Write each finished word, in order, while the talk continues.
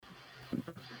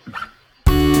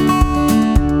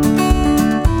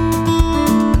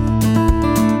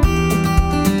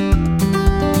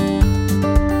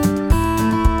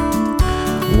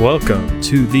welcome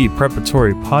to the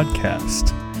Preparatory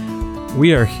Podcast.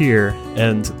 We are here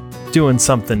and doing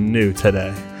something new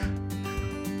today.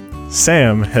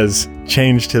 Sam has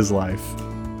changed his life,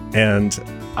 and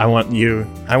I want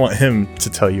him to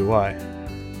tell you why.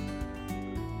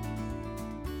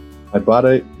 I bought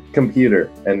a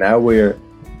computer, and now we're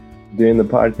doing the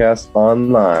podcast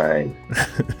online.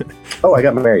 Oh, I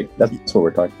got married. That's what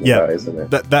we're talking about, isn't it?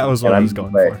 That was what I was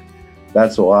going for.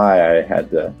 That's why I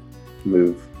had to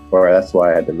move, or that's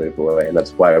why I had to move away, and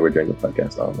that's why we're doing the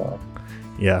podcast online.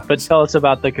 Yeah. But tell us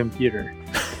about the computer.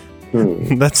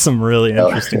 That's some really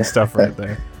interesting stuff right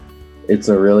there. It's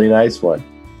a really nice one.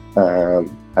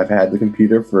 I've had the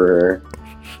computer for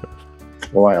a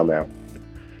while now.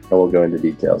 I won't go into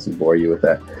details and bore you with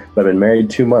that. But I've been married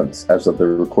 2 months as of the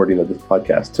recording of this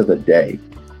podcast to the day.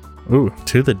 Ooh,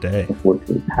 to the day. The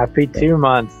 14th. Happy 2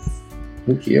 months.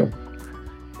 Thank you.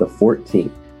 The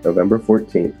 14th, November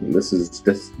 14th. And this is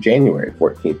just January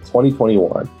 14th,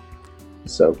 2021.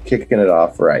 So kicking it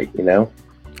off right, you know?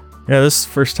 Yeah, this is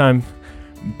the first time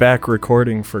back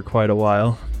recording for quite a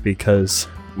while because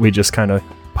we just kind of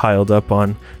piled up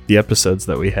on the episodes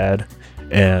that we had,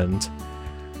 and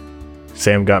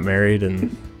Sam got married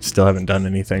and still haven't done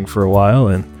anything for a while,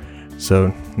 and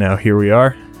so now here we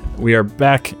are. We are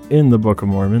back in the Book of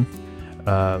Mormon.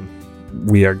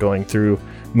 We are going through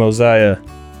Mosiah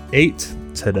 8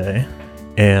 today,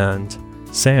 and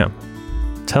Sam,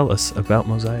 tell us about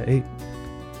Mosiah 8.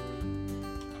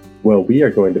 Well, we are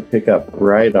going to pick up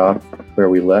right off where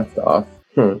we left off.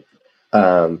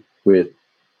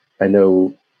 I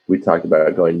know we talked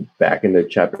about going back into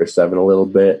chapter 7 a little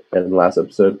bit in the last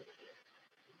episode.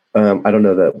 I don't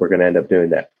know that we're going to end up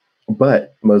doing that.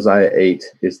 But Mosiah 8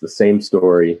 is the same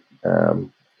story.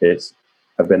 It's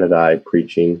Abinadi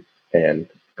preaching and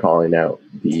calling out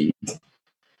the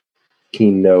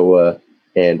King Noah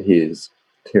and his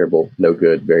terrible, no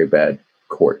good, very bad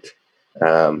court.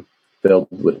 Filled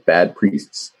with bad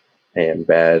priests and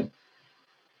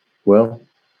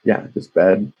just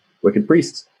bad, wicked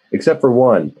priests. Except for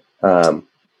one,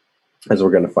 as we're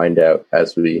going to find out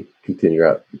as we continue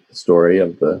out the story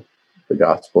of the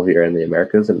gospel here in the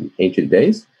Americas in ancient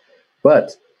days.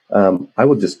 But I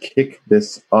will just kick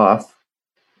this off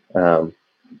to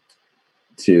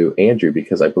Andrew,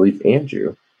 because I believe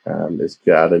Andrew has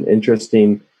got an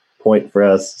interesting point for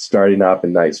us, starting off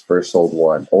in nice verse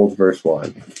 1.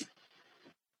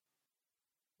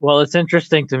 Well, it's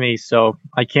interesting to me, so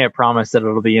I can't promise that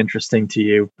it'll be interesting to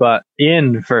you. But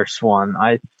in verse 1,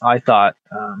 I thought,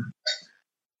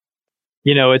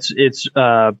 it's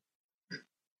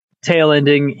tail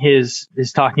ending his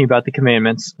talking about the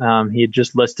commandments. He had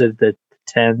just listed the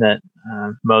 10 that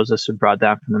Moses had brought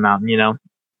down from the mountain,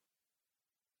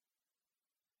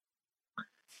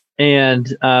 And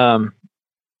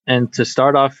to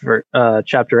start off for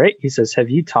chapter 8, he says,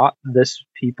 "Have you taught this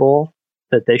people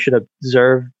that they should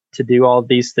observe to do all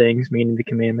these things," meaning the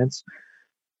commandments?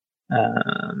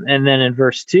 And then in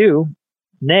verse 2,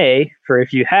 "Nay, for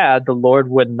if you had, the Lord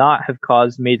would not have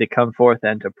caused me to come forth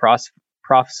and to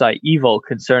prophesy evil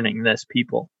concerning this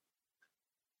people."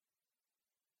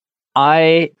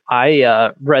 I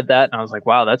read that and I was like,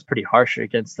 wow, that's pretty harsh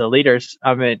against the leaders.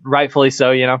 I mean, rightfully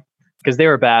so, because they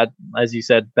were bad, as you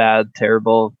said, bad,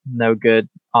 terrible, no good,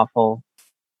 awful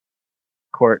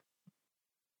court.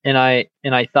 And I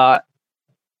thought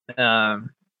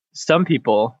some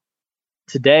people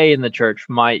today in the church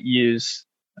might use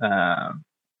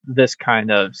this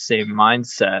kind of same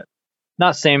mindset.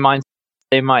 Not same mindset.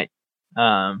 They might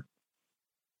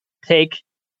take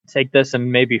this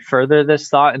and maybe further this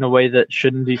thought in a way that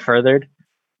shouldn't be furthered,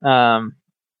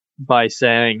 by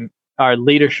saying our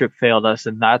leadership failed us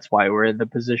and that's why we're in the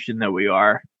position that we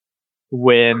are,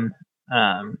 when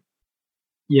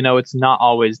it's not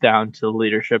always down to the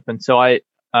leadership. And so I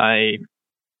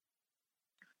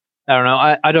don't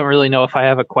know. I don't really know if I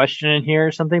have a question in here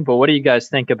or something, but what do you guys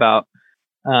think about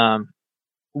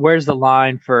where's the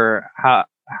line for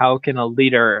how can a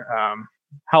leader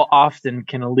how often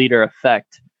can a leader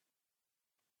affect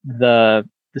the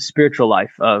spiritual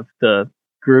life of the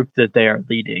group that they are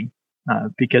leading?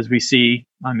 Because we see,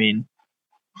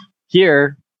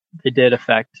 here they did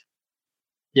affect,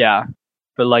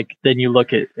 but then you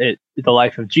look at the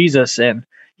life of Jesus, and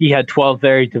he had 12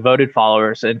 very devoted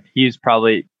followers, and he's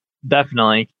probably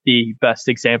definitely the best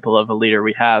example of a leader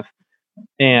we have.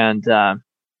 And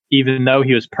even though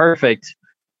he was perfect,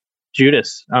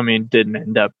 Judas, didn't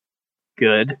end up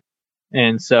good.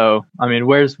 And so,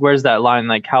 where's that line?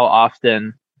 Like, how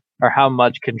often or how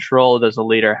much control does a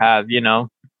leader have?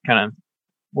 Kind of,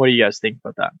 what do you guys think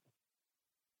about that?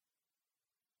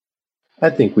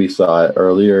 I think we saw it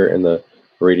earlier in the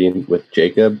reading with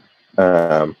Jacob,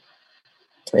 and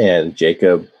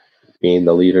Jacob being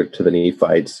the leader to the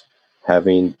Nephites,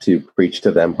 having to preach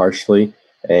to them harshly.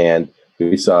 And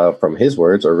we saw from his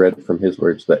words, or read from his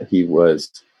words, that he was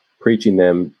preaching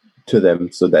to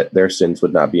them so that their sins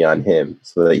would not be on him,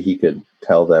 so that he could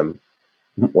tell them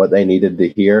what they needed to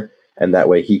hear, and that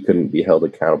way he couldn't be held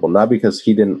accountable. Not because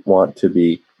he didn't want to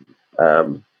be,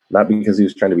 not because he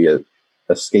was trying to be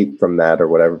escape from that or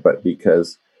whatever, but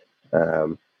because,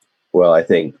 I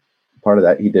think part of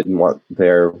that, he didn't want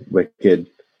their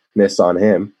wickedness on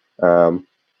him.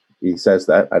 He says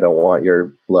that, I don't want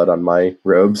your blood on my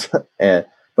robes, but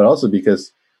also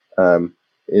because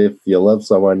if you love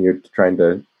someone, you're trying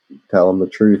to tell them the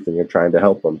truth and you're trying to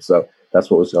help them. So that's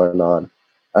what was going on.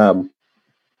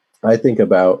 I think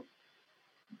about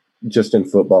just in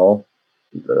football,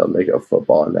 I'll make a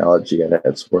football analogy, and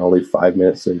we're only 5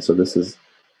 minutes in, so this is,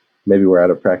 maybe we're out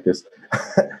of practice.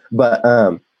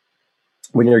 But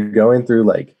when you're going through,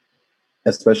 like,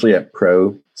 especially at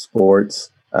pro sports,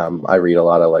 I read a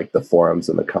lot of like the forums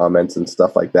and the comments and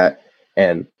stuff like that.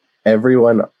 And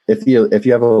everyone, if you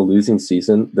have a losing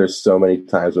season, there's so many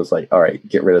times where it's like, all right,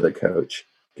 get rid of the coach,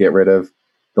 get rid of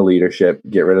the leadership,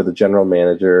 get rid of the general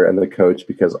manager and the coach,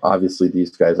 because obviously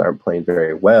these guys aren't playing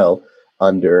very well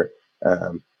under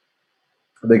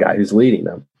the guy who's leading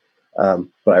them.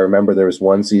 But I remember there was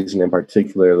one season in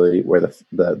particularly where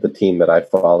the team that I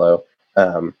follow,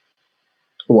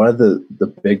 one of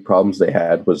the big problems they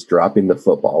had was dropping the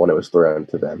football when it was thrown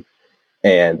to them.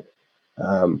 And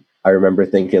I remember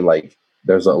thinking, like,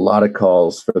 there's a lot of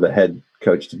calls for the head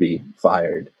coach to be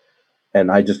fired. And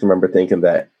I just remember thinking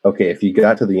that, okay, if you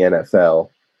got to the NFL,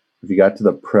 if you got to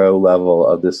the pro level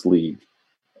of this league,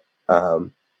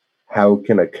 how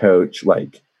can a coach,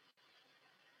 like,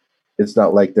 it's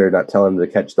not like they're not telling them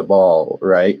to catch the ball,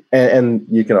 right? And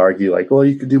you can argue, like, well,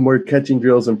 you could do more catching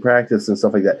drills in practice and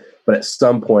stuff like that. But at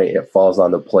some point, it falls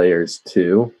on the players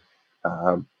too.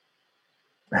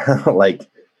 Like,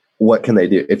 what can they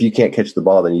do? If you can't catch the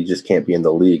ball, then you just can't be in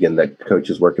the league. And the coach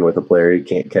is working with a player who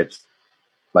can't catch.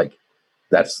 Like,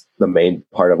 that's the main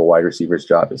part of a wide receiver's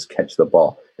job, is catch the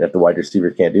ball. And if the wide receiver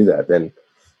can't do that, then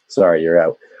sorry, you're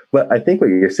out. But I think what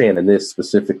you're saying in this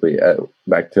specifically,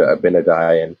 back to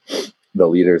Abinadi and the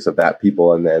leaders of that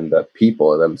people, and then the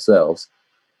people themselves,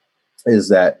 is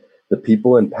that the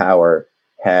people in power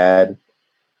had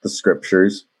the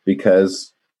scriptures,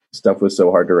 because stuff was so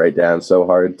hard to write down, so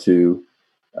hard to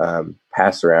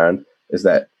pass around, is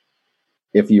that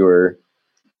if you were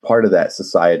part of that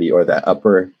society, or that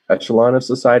upper echelon of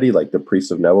society, like the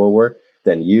priests of Noah were,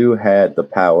 then you had the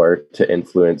power to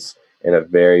influence in a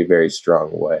very, very strong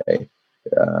way,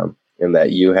 in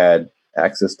that you had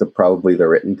access to probably the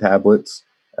written tablets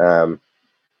that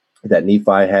Nephi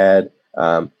had.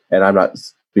 And I'm not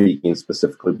speaking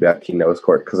specifically about King Noah's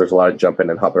court, because there's a lot of jumping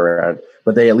and hopping around,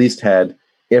 but they at least had,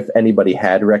 if anybody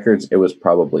had records, it was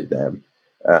probably them,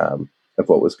 of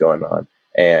what was going on.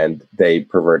 And they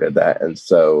perverted that. And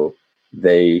so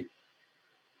they,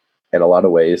 in a lot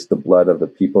of ways, the blood of the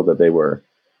people that they were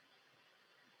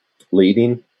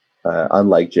leading,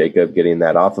 unlike Jacob getting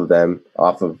that off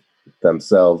of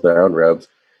themselves, their own robes,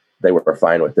 they were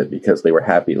fine with it, because they were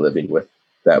happy living with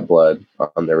that blood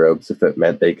on their robes if it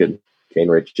meant they could gain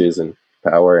riches and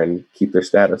power and keep their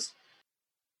status.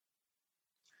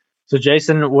 So,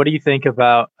 Jason, what do you think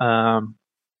about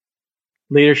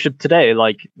leadership today?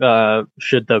 Like,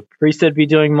 should the priesthood be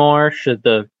doing more?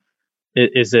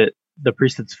 Is it the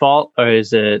priesthood's fault, or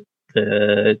is it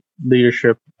the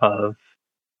leadership of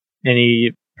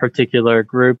any particular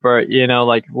group? Or,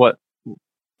 like,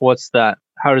 what's that?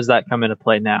 How does that come into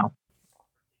play now?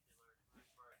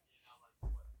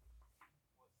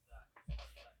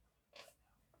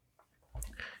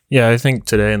 Yeah, I think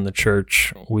today in the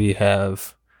church we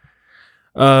have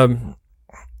a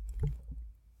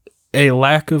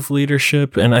lack of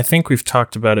leadership, and I think we've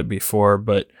talked about it before,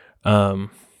 but not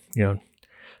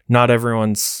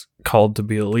everyone's called to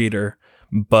be a leader,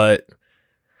 but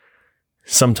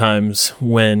sometimes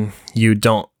when you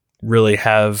don't really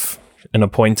have an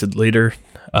appointed leader,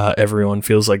 everyone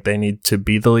feels like they need to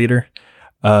be the leader.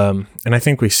 And I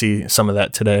think we see some of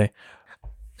that today.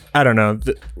 I don't know.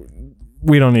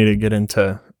 We don't need to get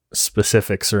into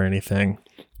specifics or anything,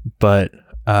 but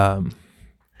I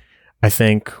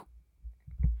think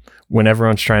when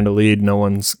everyone's trying to lead, no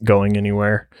one's going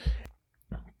anywhere.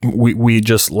 We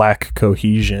just lack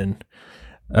cohesion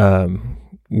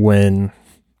when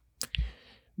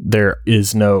there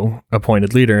is no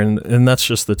appointed leader. And that's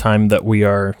just the time that we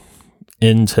are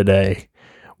in today,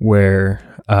 where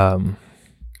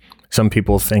some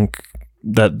people think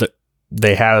that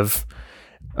they have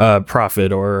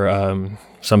prophet, or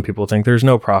some people think there's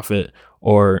no prophet,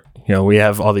 or we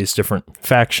have all these different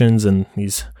factions and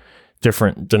these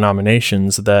different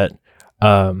denominations that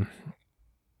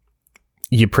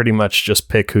you pretty much just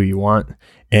pick who you want,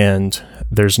 and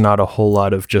there's not a whole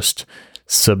lot of just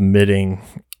submitting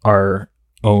our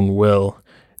own will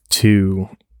to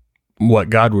what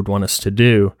God would want us to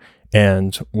do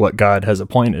and what God has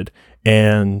appointed.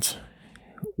 And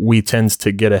we tend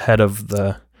to get ahead of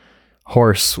the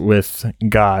horse with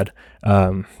God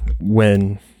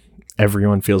when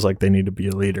everyone feels like they need to be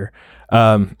a leader.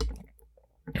 And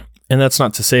that's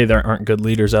not to say there aren't good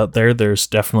leaders out there. There's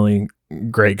definitely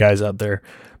great guys out there,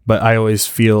 but I always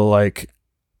feel like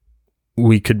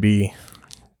we could be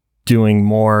doing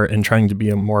more and trying to be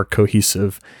a more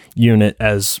cohesive unit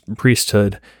as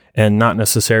priesthood, and not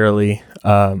necessarily,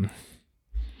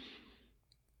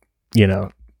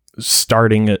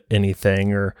 starting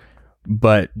anything,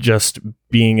 but just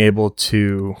being able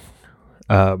to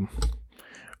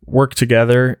work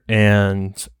together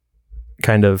and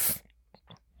kind of,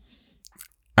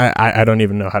 I don't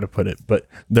even know how to put it, but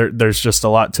there's just a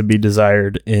lot to be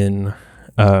desired in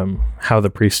how the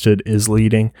priesthood is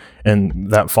leading, and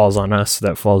that falls on us,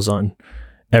 that falls on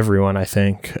everyone, I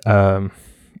think.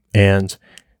 And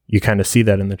you kind of see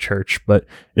that in the church, but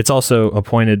it's also not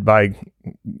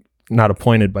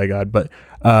appointed by God, but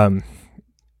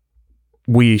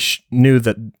we knew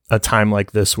that a time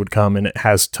like this would come, and it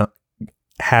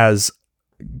has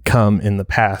come in the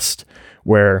past,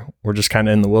 where we're just kind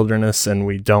of in the wilderness and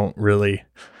we don't really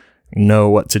know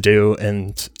what to do,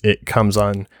 and it comes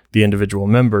on the individual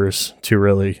members to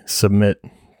really submit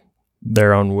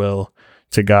their own will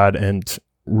to God. And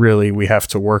really, we have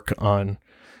to work on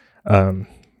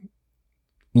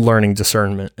learning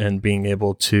discernment and being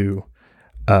able to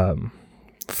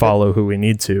follow who we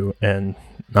need to and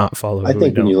not follow. I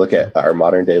think when you look at our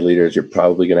modern day leaders, you're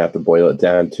probably going to have to boil it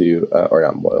down to, or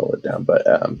not boil it down, but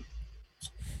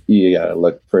you got to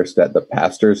look first at the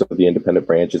pastors of the independent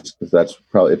branches, because that's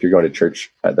probably, if you're going to church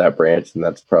at that branch, and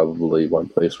that's probably one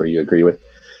place where you agree with.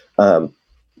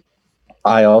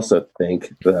 I also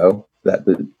think, though,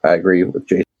 that I agree with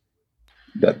Jason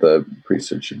that the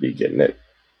priesthood should be getting it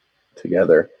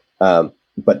together.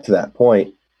 But to that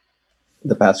point,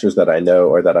 the pastors that I know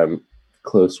or that I'm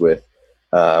close with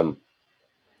are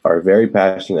very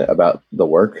passionate about the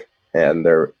work, and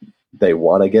they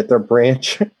want to get their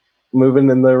branch moving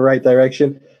in the right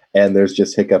direction. And there's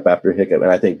just hiccup after hiccup. And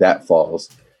I think that falls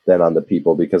then on the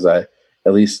people, because at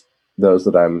least those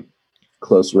that I'm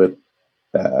close with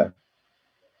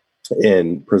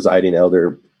in presiding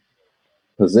elder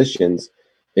positions,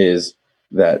 is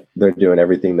that they're doing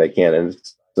everything they can, and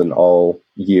it's an all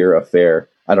year affair.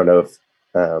 I don't know if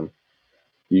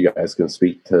you guys can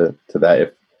speak to that.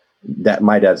 If that,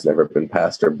 my dad's never been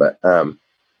pastor, but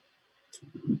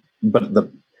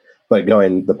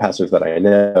going, the pastors that I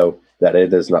know, that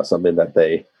it is not something that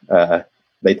they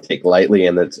take lightly,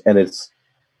 and it's in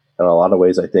a lot of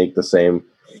ways, I think the same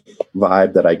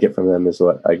vibe that I get from them is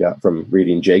what I got from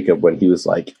reading Jacob, when he was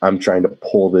like, I'm trying to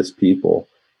pull this people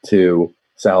to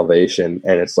salvation,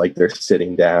 and it's like they're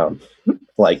sitting down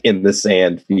like in the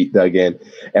sand, feet dug in,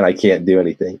 and I can't do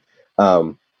anything.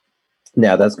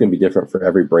 Now that's going to be different for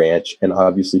every branch, and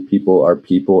obviously people are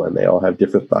people, and they all have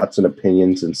different thoughts and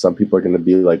opinions, and some people are going to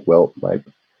be like, well, my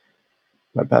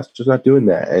pastor's not doing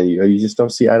that, and you just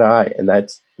don't see eye to eye. And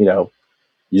that's, I'm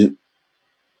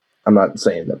not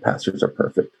saying that pastors are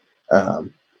perfect.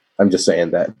 I'm just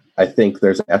saying that I think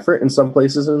there's effort in some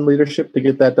places in leadership to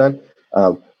get that done.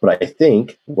 But I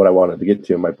think what I wanted to get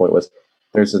to, my point was,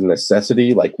 there's a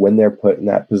necessity, like when they're put in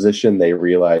that position, they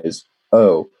realize,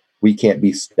 oh, we can't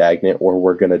be stagnant or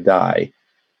we're going to die.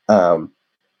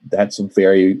 That's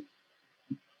very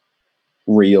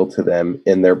real to them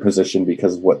in their position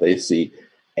because of what they see.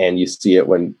 And you see it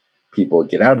when people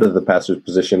get out of the pastor's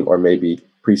position, or maybe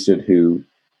priesthood who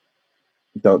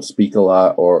don't speak a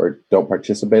lot or don't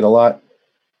participate a lot.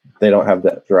 They don't have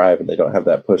that drive and they don't have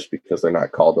that push because they're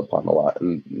not called upon a lot.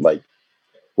 And like,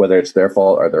 whether it's their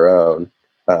fault or their own,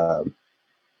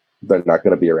 they're not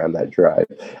going to be around that drive.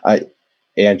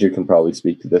 Andrew can probably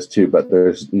speak to this too, but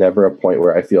there's never a point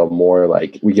where I feel more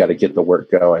like we got to get the work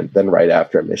going than right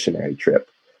after a missionary trip.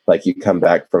 Like, you come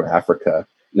back from Africa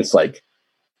and it's like,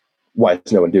 why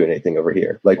is no one doing anything over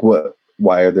here? Like, what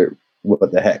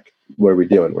the heck? What are we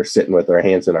doing? We're sitting with our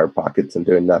hands in our pockets and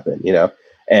doing nothing,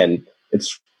 And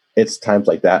it's times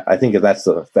like that. I think that's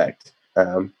the effect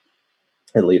in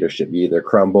leadership. You either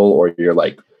crumble or you're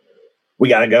like, we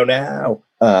got to go now.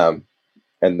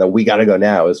 And the we got to go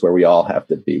now is where we all have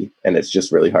to be. And it's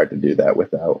just really hard to do that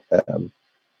without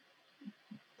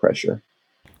pressure.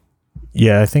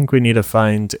 Yeah, I think we need to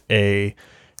find a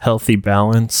healthy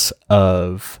balance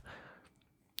of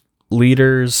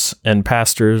leaders and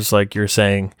pastors, like you're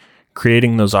saying,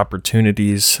 creating those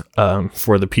opportunities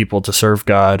for the people to serve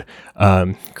God,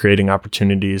 creating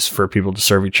opportunities for people to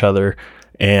serve each other.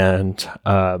 And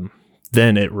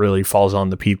then it really falls on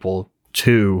the people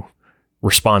to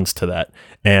respond to that.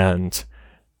 And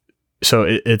so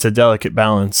it's a delicate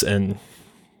balance, and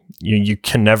you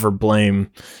can never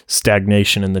blame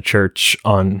stagnation in the church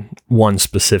on one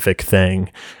specific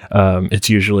thing. It's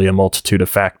usually a multitude of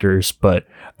factors, but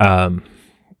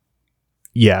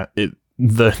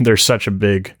there's such a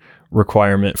big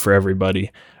requirement for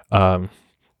everybody.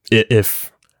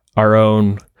 If our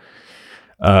own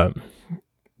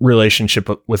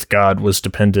relationship with God was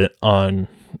dependent on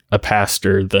a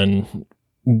pastor, then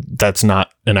that's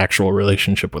not an actual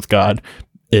relationship with God.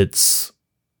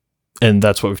 And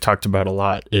that's what we've talked about a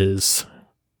lot, is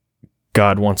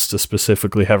God wants to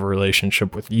specifically have a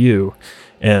relationship with you,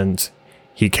 and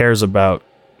he cares about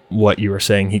what you are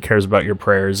saying. He cares about your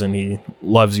prayers, and he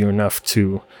loves you enough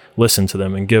to listen to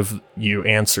them and give you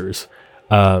answers.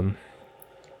 But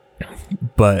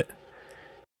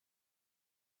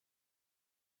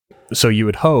so you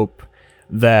would hope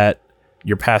that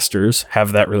your pastors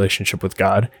have that relationship with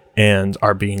God and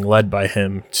are being led by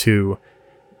him to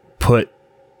put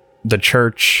the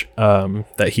church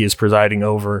that he is presiding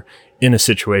over in a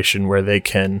situation where they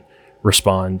can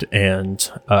respond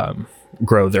and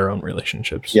grow their own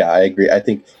relationships. Yeah, I agree. I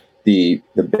think the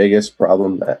biggest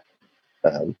problem that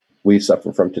we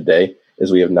suffer from today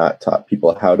is we have not taught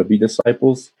people how to be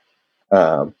disciples.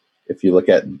 If you look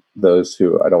at those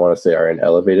who, I don't want to say are in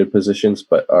elevated positions,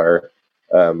 but are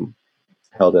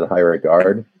held in high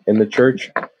regard in the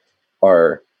church,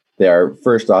 they are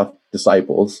first off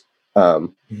disciples.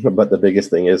 But the biggest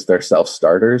thing is they're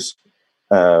self-starters.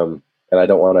 And I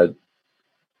don't want to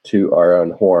toot our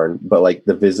own horn, but like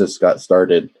the visits got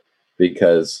started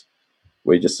because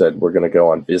we just said we're going to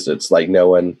go on visits. Like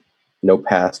no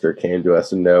pastor came to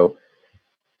us, and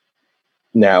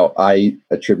now I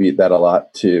attribute that a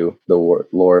lot to the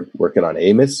Lord working on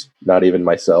Amos, not even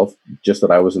myself, just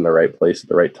that I was in the right place at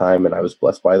the right time, and I was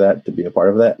blessed by that to be a part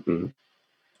of that.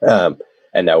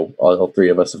 And now all three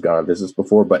of us have gone on visits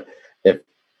before, but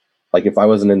if I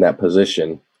wasn't in that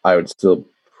position, I would still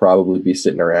probably be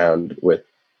sitting around with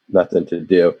nothing to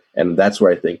do. And that's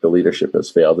where I think the leadership has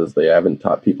failed, is they haven't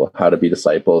taught people how to be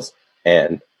disciples.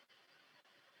 And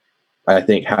I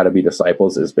think how to be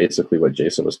disciples is basically what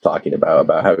Jason was talking about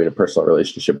having a personal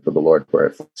relationship with the Lord where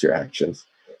it affects your actions.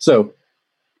 So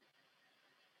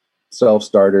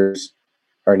self-starters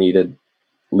are needed,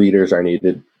 leaders are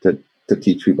needed to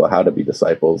teach people how to be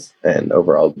disciples. And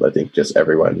overall, I think just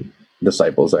everyone,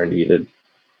 disciples are needed.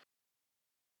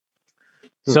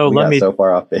 So we got so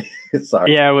far off base.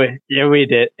 Sorry. Yeah, we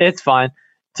did. It's fine.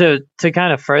 To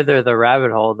kind of further the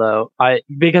rabbit hole, though,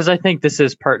 because I think this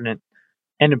is pertinent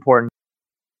and important.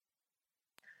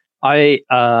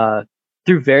 Through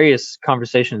various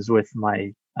conversations with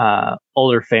my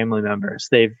older family members,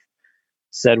 they've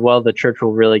said, "Well, the church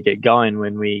will really get going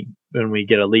when we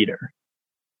get a leader."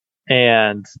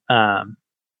 And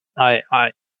I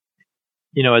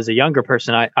as a younger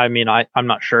person, I'm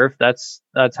not sure if that's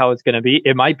how it's going to be.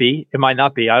 It might be, it might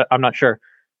not be. I'm not sure.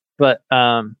 But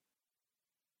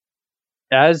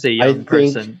as a young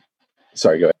person,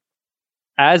 sorry, go ahead.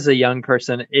 As a young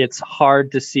person, it's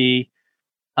hard to see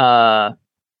that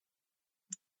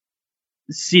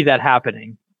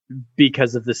happening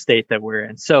because of the state that we're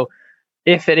in. So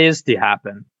if it is to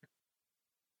happen,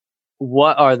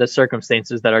 what are the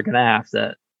circumstances that are going to have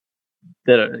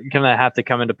to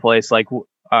come into place? Like,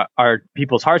 are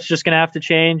people's hearts just going to have to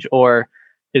change, or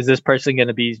is this person going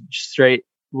to be straight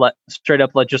up,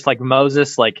 like just like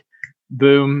Moses, like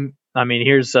boom? I mean,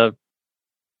 here's a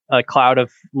cloud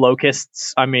of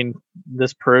locusts. I mean,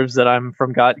 this proves that I'm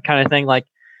from God, kind of thing. Like,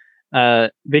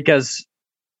 because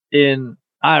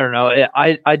I don't know,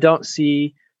 I don't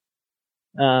see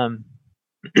in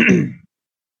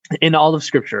all of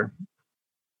Scripture.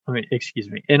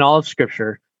 In all of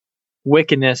Scripture,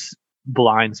 wickedness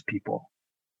blinds people.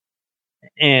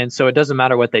 And so it doesn't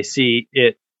matter what they see,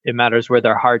 it matters where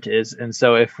their heart is. And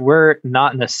so if we're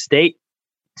not in a state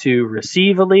to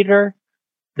receive a leader,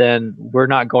 then we're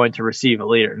not going to receive a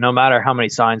leader, no matter how many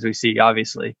signs we see.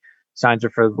 Obviously, signs are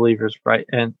for the believers, right?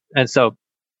 And so,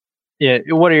 yeah,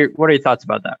 what are your thoughts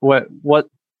about that? What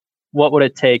would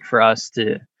it take for us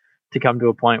to come to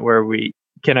a point where we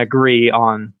can agree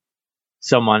on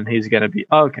someone who's going to be,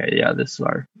 okay, yeah, this is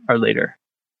our leader?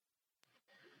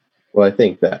 Well, I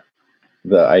think that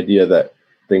the idea that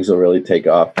things will really take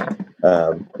off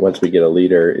once we get a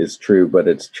leader is true, but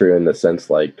it's true in the sense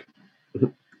like,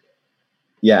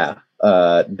 yeah,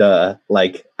 duh.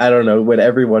 Like, I don't know, when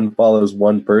everyone follows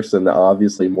one person,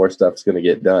 obviously more stuff's going to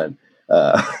get done.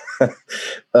 But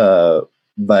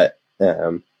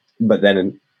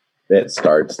then it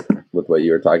starts with what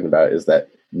you were talking about, is that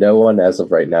no one as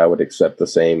of right now would accept the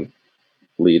same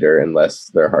leader unless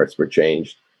their hearts were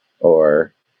changed,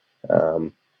 or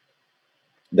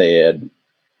they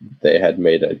had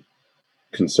made a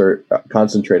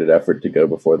concentrated effort to go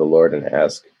before the Lord and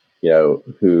ask,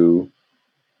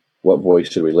 what voice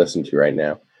should we listen to right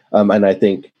now? And I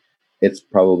think it's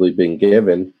probably been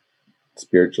given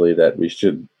spiritually that we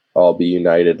should all be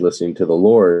united listening to the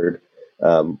Lord,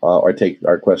 or take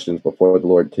our questions before the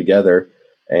Lord together.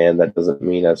 And that doesn't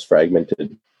mean as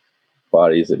fragmented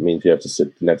bodies. It means you have to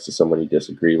sit next to someone you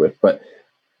disagree with. But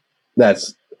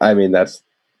that's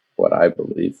what I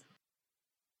believe.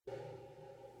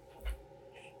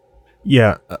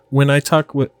 Yeah, when I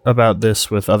talk about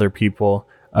this with other people,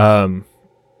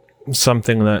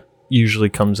 something that usually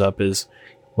comes up is,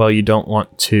 well, you don't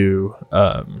want to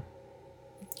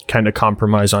kind of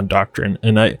compromise on doctrine.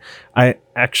 And I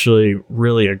actually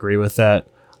really agree with that.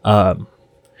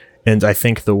 And I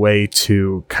think the way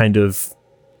to kind of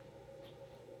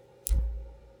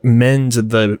mend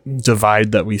the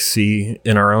divide that we see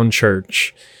in our own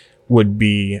church would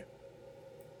be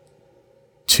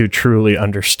to truly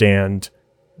understand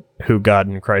who God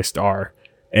and Christ are,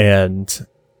 and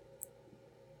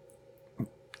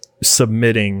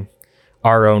submitting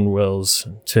our own wills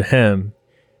to Him.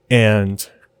 And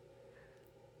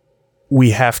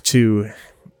we have to,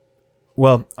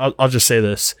 well, I'll just say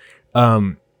this.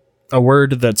 A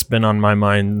word that's been on my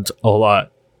mind a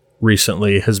lot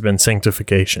recently has been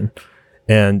sanctification.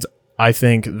 And I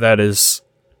think that is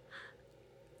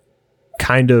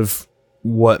kind of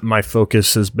what my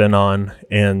focus has been on.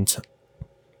 And,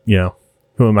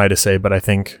 who am I to say, but I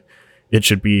think it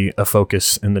should be a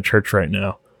focus in the church right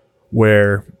now,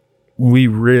 where we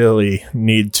really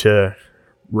need to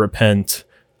repent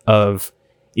of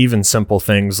even simple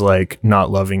things like not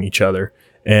loving each other,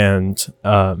 and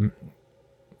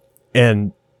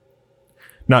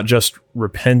not just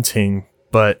repenting,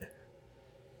 but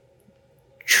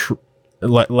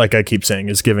like I keep saying,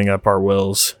 is giving up our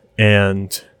wills.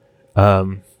 And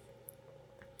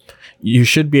you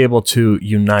should be able to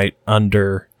unite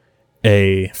under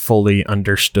a fully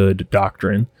understood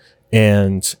doctrine.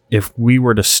 And if we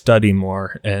were to study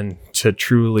more and to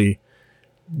truly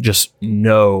just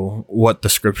know what the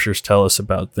scriptures tell us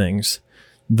about things,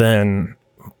 then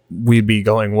we'd be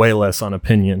going way less on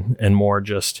opinion and more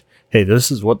just, hey,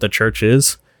 this is what the church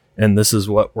is, and this is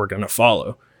what we're going to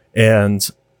follow. And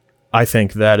I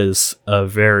think that is a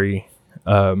very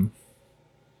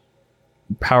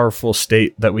powerful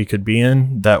state that we could be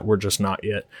in, that we're just not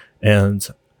yet. And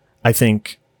I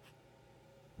think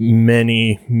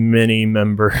many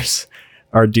members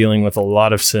are dealing with a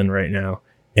lot of sin right now,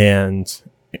 and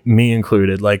me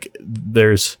included. Like,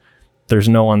 there's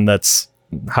no one that's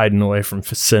hiding away from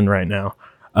sin right now.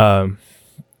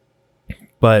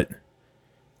 But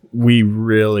we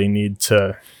really need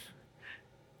to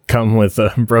come with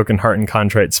a broken heart and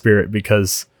contrite spirit,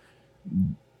 because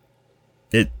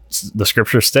the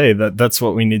scriptures say that that's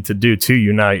what we need to do to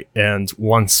unite. And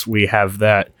once we have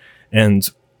that and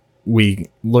we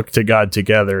look to God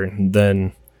together,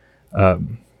 then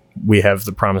we have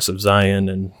the promise of Zion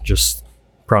and just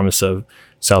promise of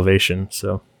salvation.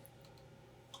 So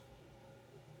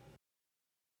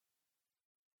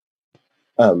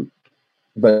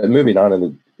but moving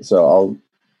on, so I'll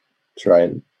try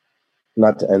and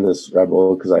not to end this rabbit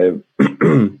hole, because I have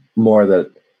more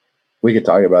that we could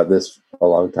talk about this a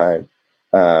long time.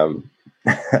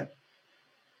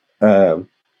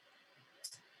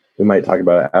 We might talk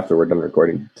about it after we're done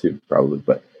recording too, probably.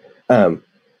 But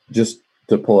just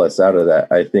to pull us out of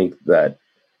that, I think that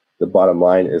the bottom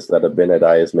line is that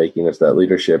Abinadi is making us that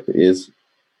leadership is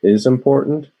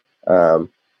important. And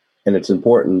it's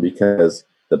important because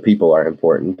the people are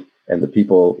important, and the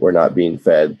people were not being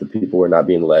fed. The people were not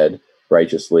being led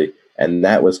righteously. And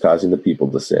that was causing the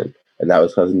people to sin. And that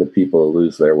was causing the people to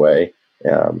lose their way,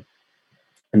 and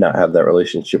not have that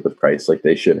relationship with Christ like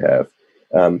they should have.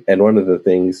 And one of the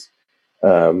things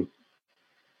that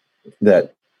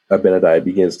Abinadi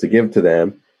begins to give to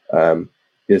them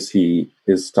is he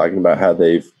is talking about how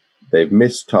they've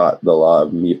mistaught the law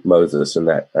of Moses, and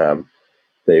that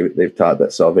they've taught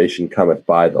that salvation cometh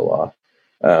by the law.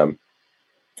 And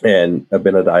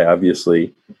Abinadi,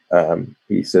 obviously,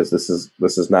 he says this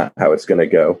is not how it's going to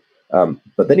go.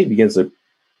 But then he begins to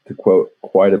quote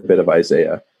quite a bit of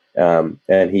Isaiah,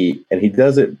 and he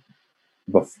does it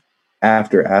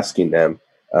after asking them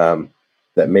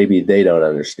that maybe they don't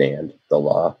understand the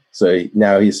law. So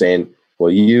now he's saying,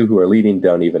 well, you who are leading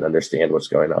don't even understand what's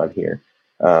going on here.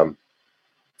 And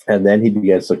then he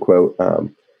begins to quote a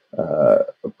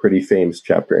pretty famous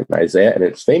chapter in Isaiah. And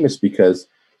it's famous because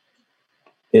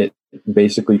it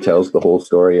basically tells the whole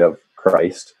story of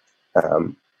Christ.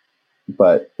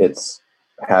 But it's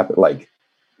like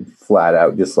flat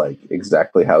out, just like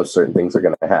exactly how certain things are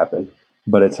going to happen.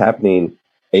 But it's happening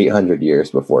 800 years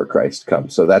before Christ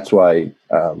comes. So that's why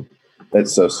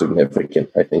that's so significant,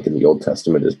 I think, in the Old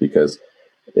Testament, is because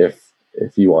if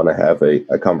you want to have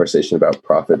a conversation about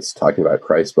prophets talking about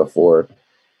Christ before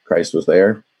Christ was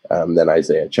there, then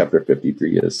Isaiah chapter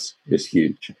 53 is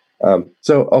huge.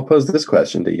 So I'll pose this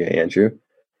question to you, Andrew,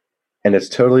 and it's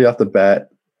totally off the bat.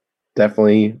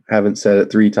 Definitely haven't said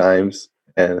it 3 times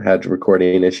and had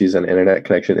recording issues and internet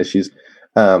connection issues.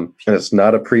 And it's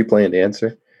not a pre-planned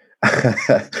answer.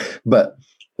 But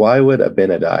why would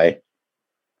Abinadi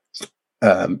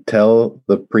tell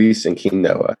the priest and King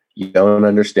Noah, you don't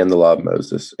understand the law of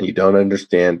Moses and you don't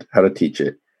understand how to teach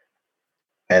it,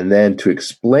 and then to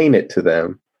explain it to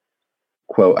them,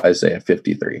 quote Isaiah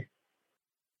 53?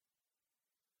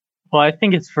 Well, I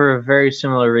think it's for a very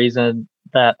similar reason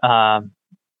that,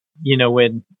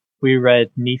 when we read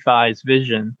Nephi's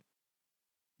vision,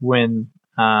 when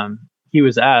he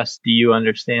was asked, do you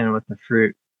understand what the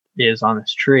fruit is on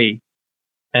this tree?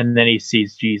 And then he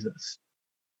sees Jesus.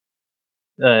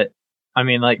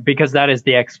 Because that is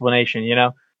the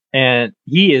explanation, and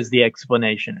he is the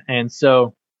explanation. And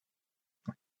so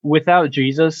without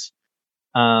Jesus,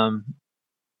 Noah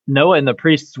and the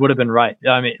priests would have been right.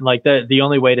 I mean, like the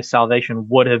only way to salvation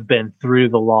would have been through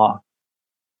the law.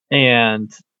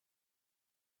 And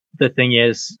the thing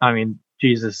is,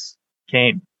 Jesus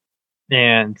came,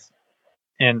 and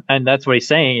that's what he's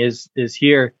saying is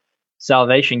here,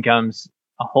 salvation comes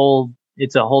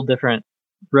it's a whole different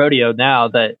rodeo now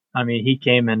that, he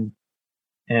came and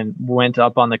went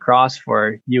up on the cross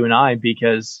for you and I,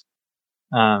 because,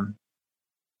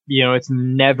 it's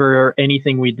never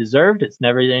anything we deserved. It's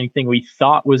never anything we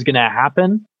thought was going to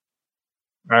happen,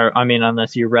 or,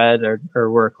 unless you read or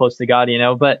were close to God,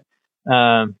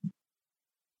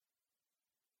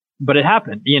 but it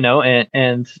happened,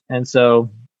 and so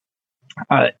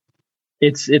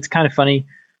it's kind of funny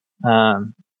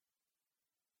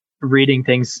reading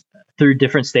things through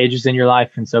different stages in your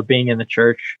life. And so being in the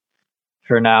church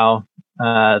for now,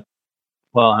 I'm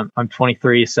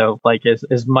 23, so like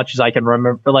as much as I can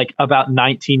remember, like about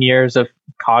 19 years of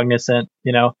cognizant,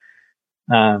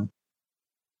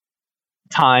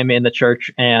 time in the church,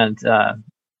 and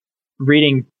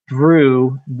reading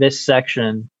through this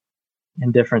section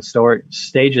in different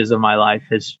stages of my life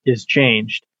is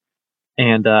changed.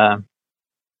 And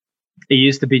it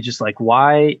used to be just like,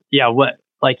 why? Yeah, what?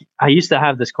 Like, I used to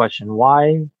have this question,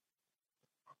 why?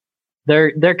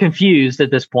 They're confused at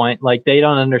this point, like they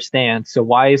don't understand. So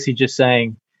why is he just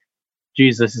saying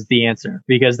Jesus is the answer?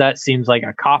 Because that seems like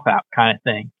a cop-out kind of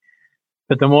thing.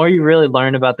 But the more you really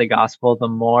learn about the gospel, the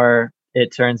more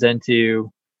it turns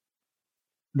into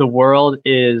the world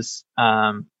is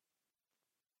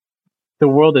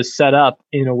set up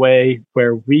in a way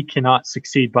where we cannot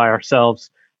succeed by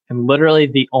ourselves. And literally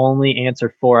the only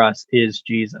answer for us is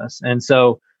Jesus. And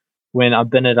so when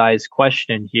Abinadi is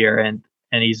questioned here and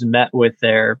he's met with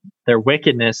their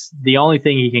wickedness, the only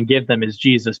thing he can give them is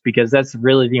Jesus, because that's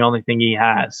really the only thing he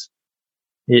has.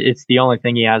 It's the only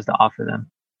thing he has to offer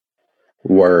them.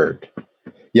 Word.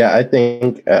 Yeah, I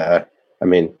think,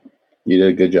 you did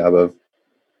a good job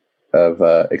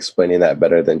of explaining that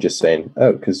better than just saying,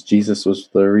 oh, because Jesus was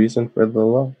the reason for the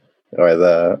law, or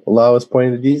the law was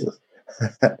pointing to Jesus.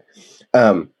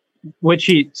 Which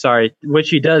he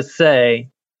does say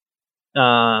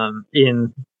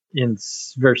in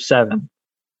verse 7,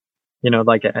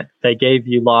 they gave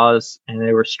you laws and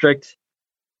they were strict,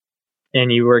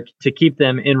 and you were to keep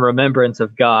them in remembrance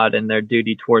of God and their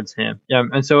duty towards him.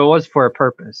 And so it was for a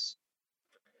purpose.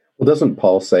 Well, doesn't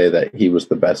Paul say that he was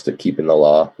the best at keeping the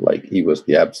law? Like he was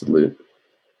the absolute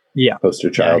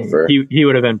poster child for. He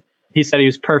would have been. He said he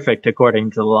was perfect according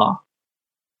to the law.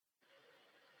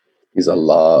 He's a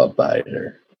law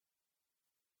abider.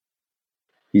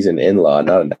 He's an in-law,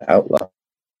 not an outlaw.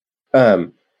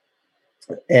 And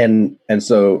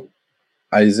so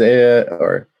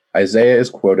Isaiah is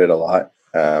quoted a lot.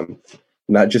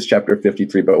 Not just chapter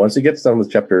 53, but once he gets done with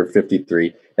chapter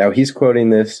 53, now he's quoting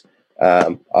this.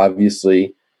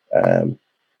 Obviously, the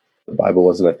Bible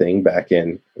wasn't a thing back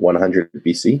in 100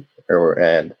 BC,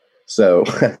 and so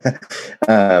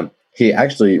he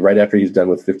actually, right after he's done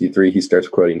with 53, he starts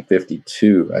quoting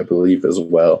 52, I believe, as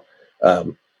well.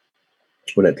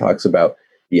 when it talks about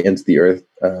the ends of the earth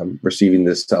receiving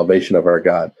this salvation of our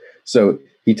God. So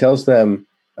he tells them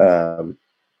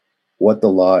what the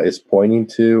law is pointing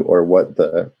to, or what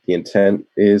the intent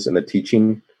is in the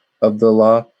teaching of the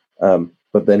law.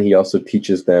 But then he also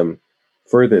teaches them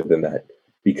further than that,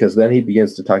 because then he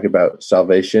begins to talk about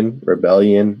salvation,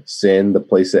 rebellion, sin, the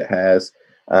place it has.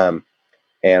 And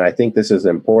I think this is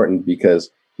important because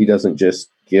he doesn't just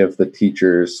give the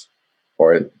teachers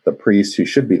or the priests, who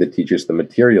should be the teachers, the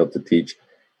material to teach.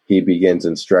 He begins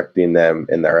instructing them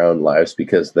in their own lives,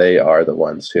 because they are the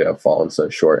ones who have fallen so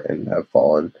short and have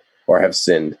fallen or have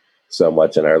sinned so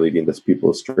much and are leading this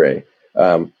people astray.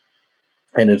 And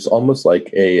it's almost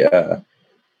like a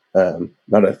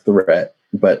not a threat,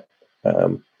 but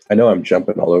I know I'm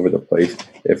jumping all over the place.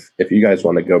 If you guys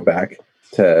want to go back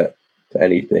to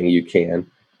anything, you can.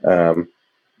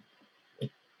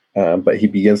 But he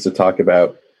begins to talk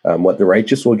about what the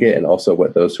righteous will get, and also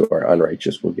what those who are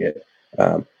unrighteous will get.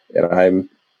 And I'm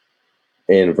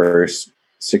in verse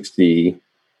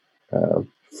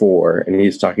 64, and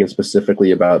he's talking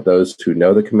specifically about those who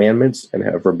know the commandments and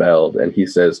have rebelled. And he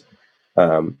says,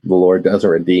 the Lord doesn't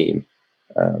redeem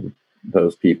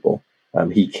those people.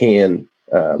 He can,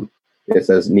 it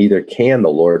says, neither can the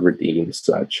Lord redeem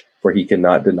such, for he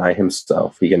cannot deny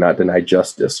himself. He cannot deny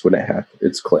justice when it hath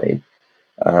its claim.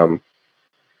 I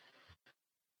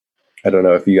don't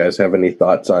know if you guys have any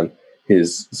thoughts on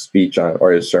his speech on,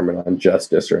 or his sermon on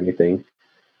justice or anything.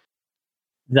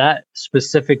 That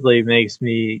specifically makes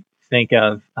me think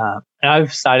of, and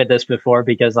I've cited this before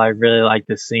because I really like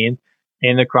this scene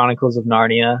in the Chronicles of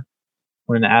Narnia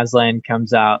when Aslan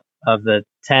comes out of the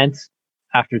tent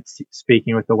after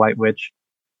speaking with the White Witch.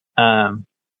 And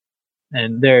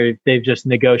they've just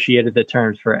negotiated the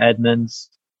terms for Edmund's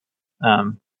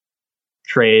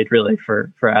trade, really,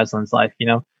 for Aslan's life, you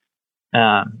know.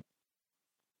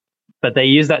 But they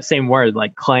use that same word,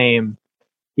 like claim.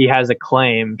 He has a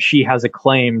claim, she has a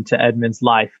claim to Edmund's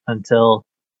life until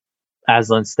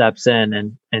Aslan steps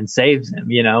in and saves him,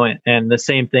 you know. And the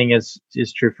same thing is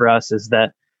true for us, is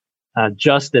that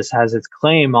justice has its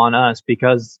claim on us,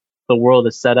 because the world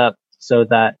is set up so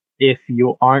that if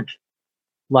you aren't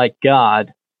like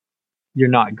God, you're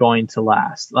not going to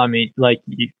last. I mean, like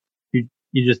you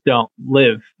just don't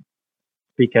live,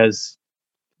 because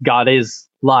God is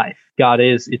life. God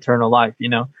is eternal life, you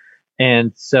know?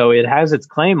 And so it has its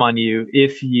claim on you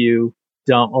if you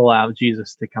don't allow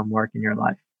Jesus to come work in your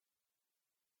life.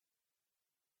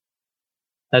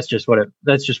 That's just what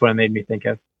it made me think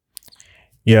of.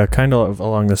 Yeah, kind of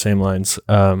along the same lines.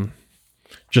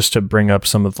 Just to bring up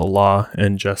some of the law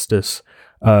and justice.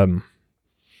 The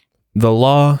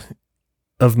law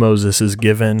of Moses is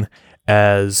given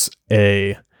as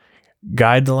a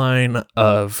guideline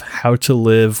of how to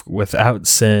live without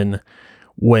sin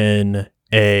when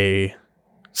a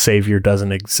savior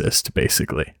doesn't exist,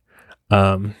 basically.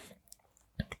 But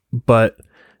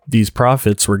these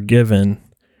prophets were given,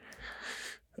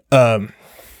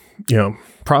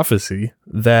 prophecy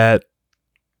that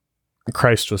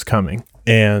Christ was coming,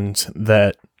 and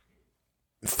that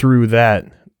through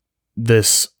that,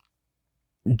 this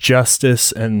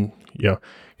justice, and,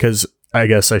 because I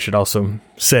guess I should also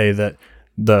say that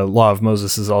the law of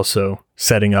Moses is also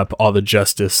setting up all the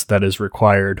justice that is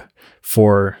required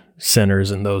for sinners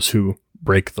and those who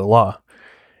break the law.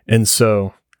 And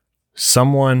so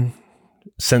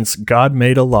since God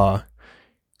made a law,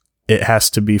 it has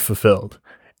to be fulfilled,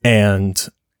 and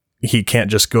he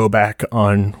can't just go back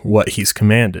on what he's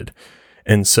commanded.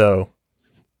 And so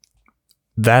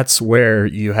that's where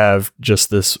you have just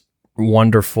this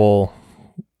wonderful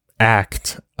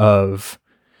act of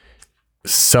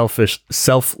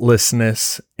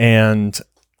selflessness and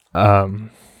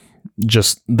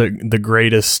just the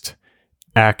greatest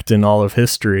act in all of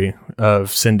history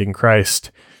of sending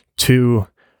Christ to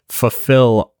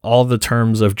fulfill all the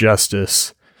terms of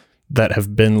justice that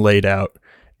have been laid out.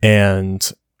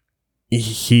 And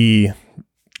he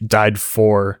died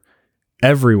for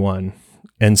everyone.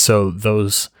 And so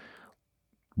those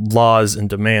laws and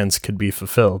demands could be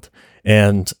fulfilled.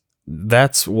 And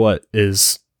that's what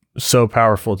is so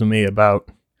powerful to me about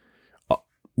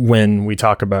when we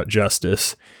talk about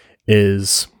justice,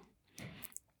 is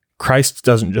Christ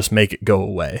doesn't just make it go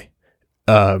away.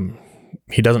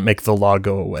 He doesn't make the law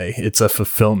go away. It's a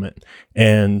fulfillment.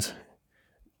 And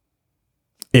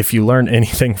if you learn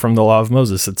anything from the law of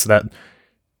Moses, it's that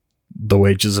the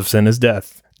wages of sin is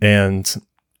death. And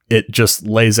it just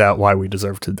lays out why we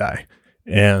deserve to die.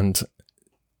 And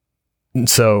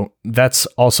so that's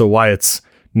also why it's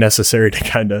necessary to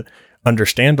kind of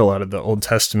understand a lot of the Old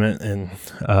Testament and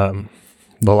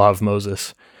the law of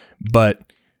Moses, But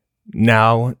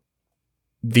now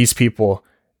these people,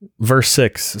 verse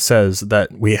 6 says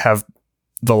that we have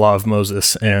the law of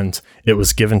Moses, and it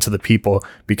was given to the people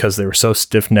because they were so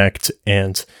stiff-necked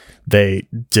and they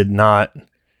did not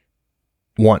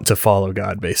want to follow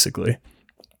God, basically.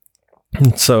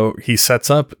 And so he sets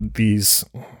up these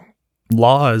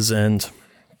laws and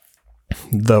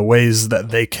the ways that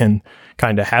they can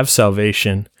kind of have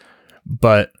salvation.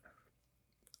 But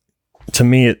to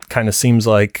me, it kind of seems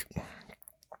like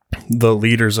the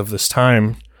leaders of this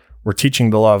time were teaching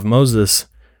the law of Moses,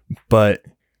 but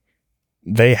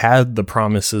they had the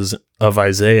promises of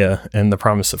Isaiah and the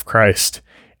promise of Christ,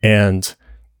 and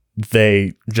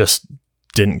they just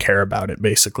didn't care about it,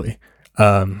 basically.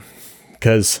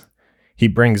 Because he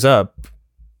brings up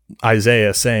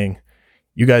Isaiah saying,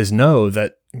 you guys know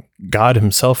that God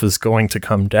himself is going to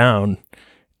come down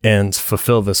and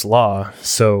fulfill this law,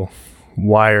 so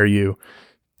why are you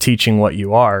teaching what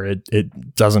you are?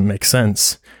 It doesn't make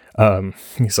sense.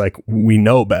 He's like, we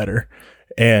know better.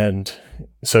 And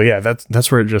so, yeah,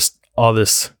 that's where just all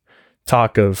this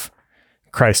talk of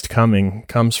Christ coming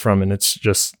comes from. And it's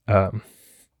just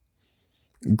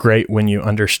great when you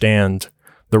understand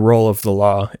the role of the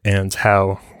law and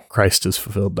how Christ has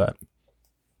fulfilled that.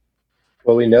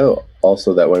 Well, we know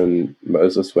also that when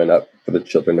Moses went up for the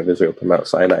children of Israel to Mount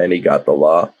Sinai and he got the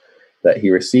law, that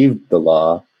he received the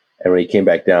law. And when he came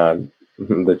back down,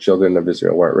 the children of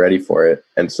Israel weren't ready for it.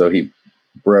 And so he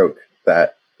broke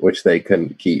that which they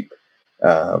couldn't keep,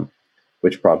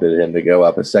 which prompted him to go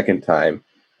up a second time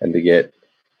and to get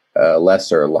a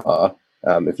lesser law,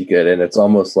 if you could. And it's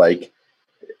almost like,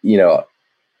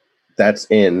 that's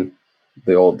in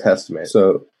the Old Testament.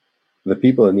 So the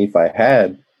people of Nephi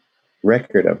had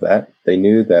record of that. They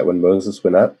knew that when Moses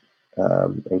went up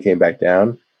and came back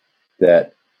down,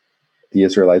 that the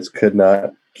Israelites could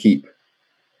not keep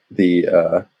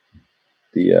the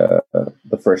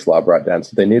first law brought down.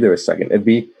 So they knew there was a second.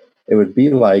 It would be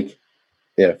like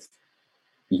if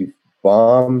you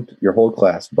your whole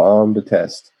class bombed a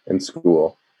test in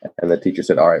school, and the teacher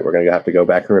said, all right, we're going to have to go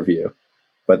back and review.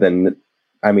 But then,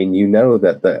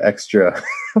 that the extra,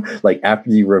 like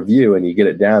after you review and you get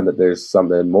it down, that there's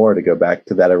something more to go back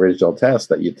to that original test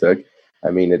that you took.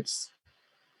 And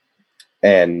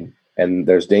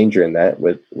there's danger in that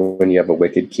when you have a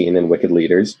wicked king and wicked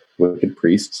leaders, wicked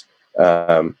priests,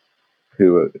 who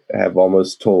have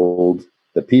almost told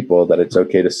the people that it's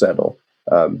okay to settle,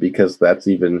 because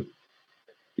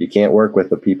you can't work with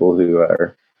the people who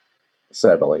are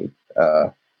settling,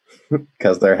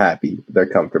 because they're happy, they're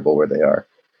comfortable where they are.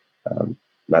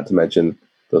 Not to mention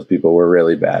those people were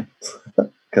really bad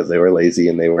because they were lazy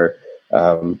and they were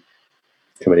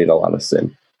committing a lot of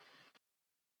sin.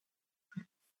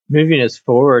 Moving us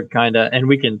forward, kind of, and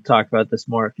we can talk about this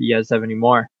more if you guys have any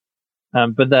more.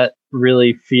 But that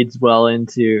really feeds well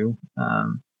into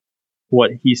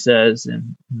what he says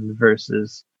in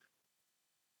verses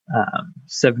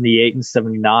 78 and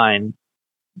 79.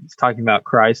 He's talking about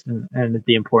Christ and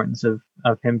the importance of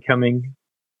him coming,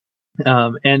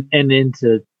 and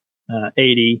into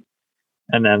 80,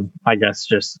 and then I guess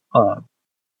just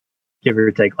give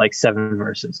or take like 7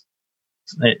 verses.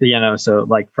 So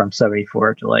like from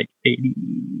 74 to like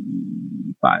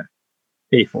 84.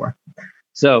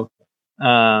 So,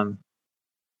 but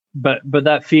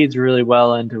that feeds really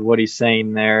well into what he's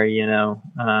saying there.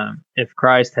 If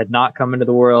Christ had not come into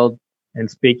the world and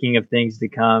speaking of things to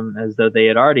come as though they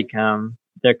had already come,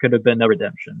 there could have been no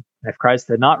redemption. If Christ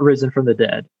had not risen from the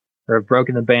dead or have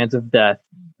broken the bands of death,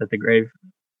 that the grave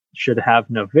should have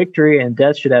no victory and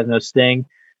death should have no sting,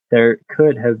 there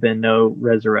could have been no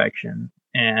resurrection.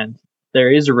 And there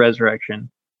is a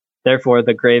resurrection. Therefore,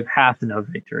 the grave hath no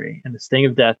victory, and the sting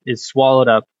of death is swallowed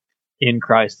up in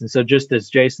Christ. And so just as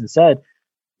Jason said,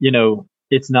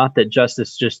 it's not that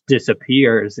justice just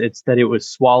disappears. It's that it was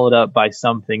swallowed up by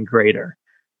something greater.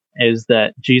 Is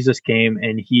that Jesus came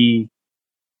and he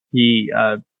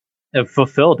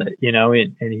fulfilled it,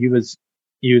 and he was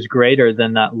greater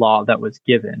than that law that was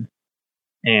given.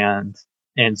 And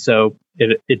so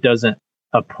it doesn't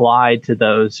apply to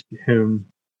those whom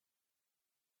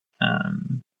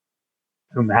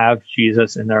have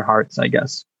Jesus in their hearts, I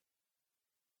guess.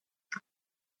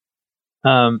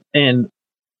 And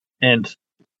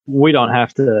we don't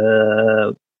have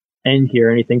to end here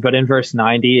or anything, but in verse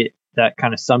 90, that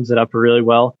kind of sums it up really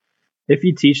well. If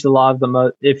you teach the law of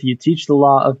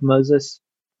Moses,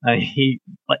 he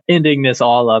ending this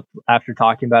all up after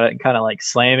talking about it and kind of like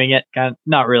slamming it, kind of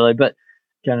not really, but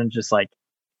kind of just like,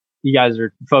 you guys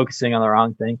are focusing on the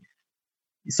wrong thing.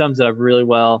 He sums it up really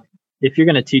well. If you're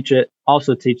going to teach it,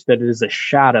 also teach that it is a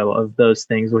shadow of those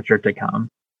things which are to come.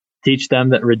 Teach them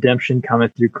that redemption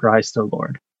cometh through Christ the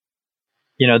Lord.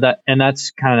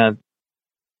 That's kind of,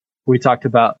 we talked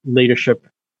about leadership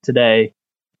today.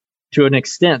 To an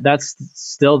extent, that's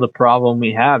still the problem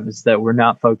we have, is that we're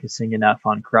not focusing enough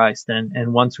on Christ.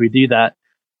 And once we do that,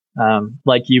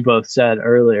 like you both said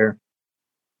earlier,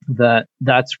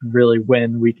 that's really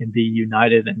when we can be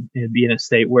united and be in a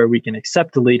state where we can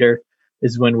accept a leader,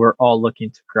 is when we're all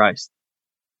looking to Christ.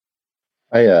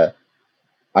 I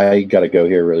got to go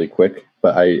here really quick,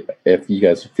 but if you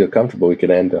guys feel comfortable, we can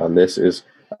end on this.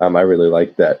 I really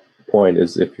like that point,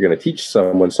 is if you're going to teach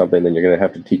someone something, then you're going to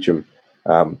have to teach them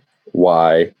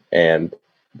why, and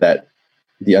that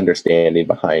the understanding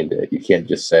behind it. You can't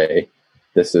just say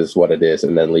this is what it is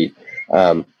and then leave.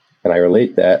 And I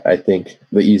relate that. I think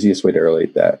the easiest way to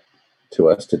relate that to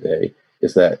us today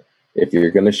is that if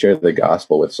you're going to share the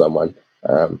gospel with someone,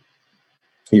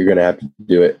 you're going to have to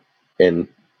do it in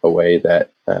a way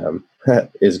that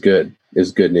is good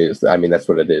news. I mean, that's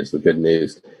what it is, the good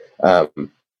news. And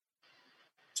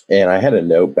I had a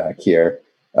note back here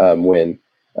when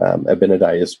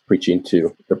Abinadi is preaching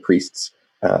to the priests.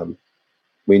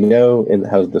 We know in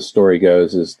how the story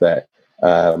goes is that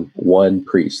one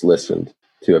priest listened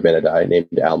to Abinadi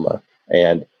named Alma.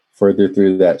 And further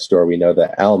through that story, we know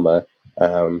that Alma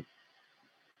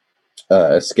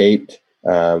escaped,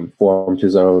 formed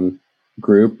his own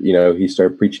group. He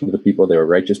started preaching to the people. They were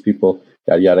righteous people,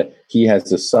 yada, yada. He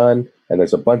has a son, and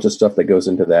there's a bunch of stuff that goes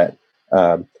into that.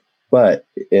 But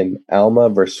in Alma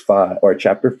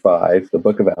chapter 5, the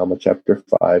book of Alma, chapter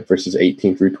 5, verses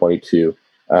 18 through 22,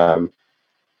 I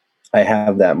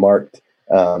have that marked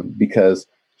because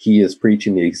he is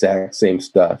preaching the exact same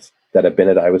stuff that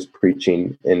Abinadi was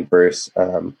preaching in verse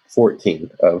 14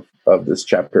 of this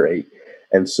chapter 8.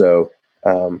 And so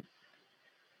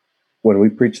when we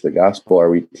preach the gospel, or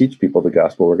we teach people the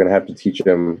gospel, we're going to have to teach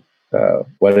them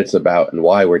what it's about and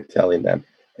why we're telling them.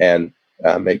 And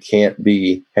it can't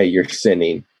be, hey, you're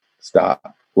sinning,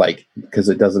 stop. Because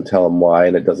it doesn't tell them why,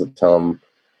 and it doesn't tell them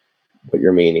what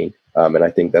you're meaning. And I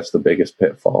think that's the biggest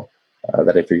pitfall,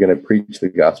 that if you're going to preach the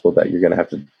gospel, that you're going to have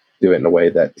to do it in a way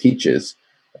that teaches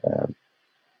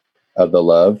of the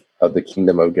love of the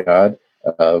kingdom of God,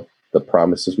 of the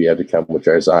promises we have to come, which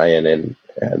are Zion and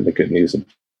the good news of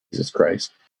Jesus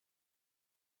Christ.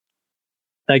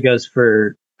 That goes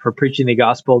for preaching the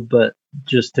gospel, but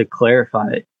just to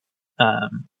clarify,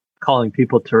 calling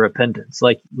people to repentance,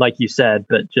 like you said,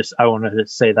 but just I wanted to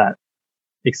say that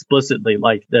explicitly,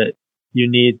 like that you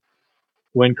need,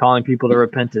 when calling people to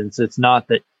repentance, it's not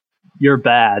that you're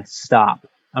bad, stop.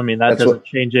 I mean, that doesn't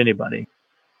change anybody.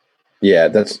 Yeah,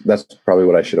 that's probably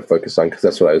what I should have focused on, because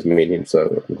that's what I was meaning.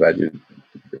 So I'm glad you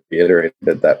reiterated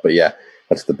that. But yeah,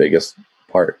 that's the biggest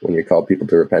part when you call people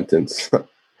to repentance.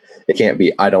 It can't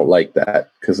be, I don't like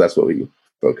that, because that's what we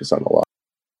focus on a lot.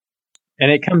 And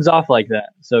it comes off like that.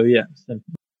 So yeah.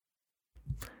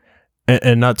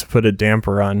 And not to put a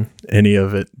damper on any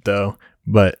of it, though,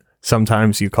 but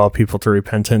sometimes you call people to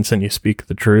repentance and you speak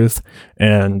the truth.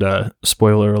 And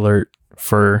spoiler alert,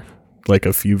 for like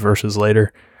a few verses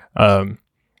later,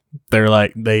 they're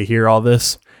like, they hear all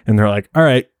this and they're like, all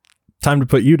right, time to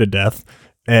put you to death.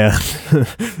 And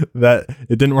that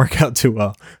it didn't work out too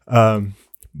well.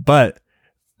 But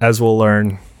as we'll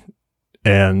learn,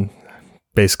 and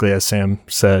basically as Sam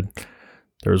said,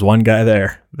 there was one guy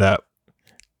there that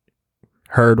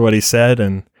heard what he said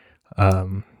and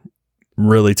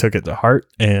really took it to heart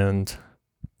and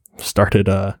started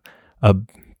a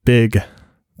big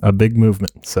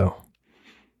movement. So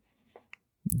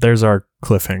there's our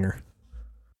cliffhanger.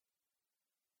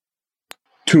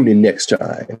 Tune in next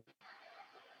time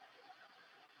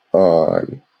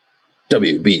on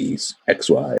WB's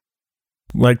XY.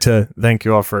 I'd like to thank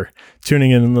you all for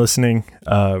tuning in and listening.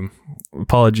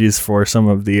 Apologies for some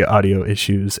of the audio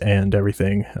issues and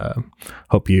everything.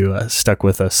 Hope you stuck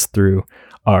with us through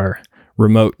our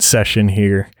remote session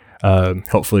here.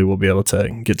 Hopefully we'll be able to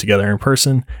get together in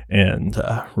person and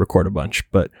record a bunch.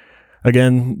 But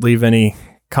again, leave any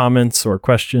comments or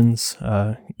questions,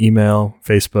 email,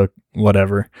 Facebook,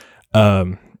 whatever.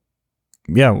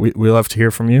 We love to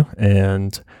hear from you.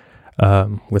 And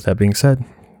with that being said,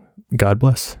 God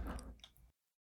bless.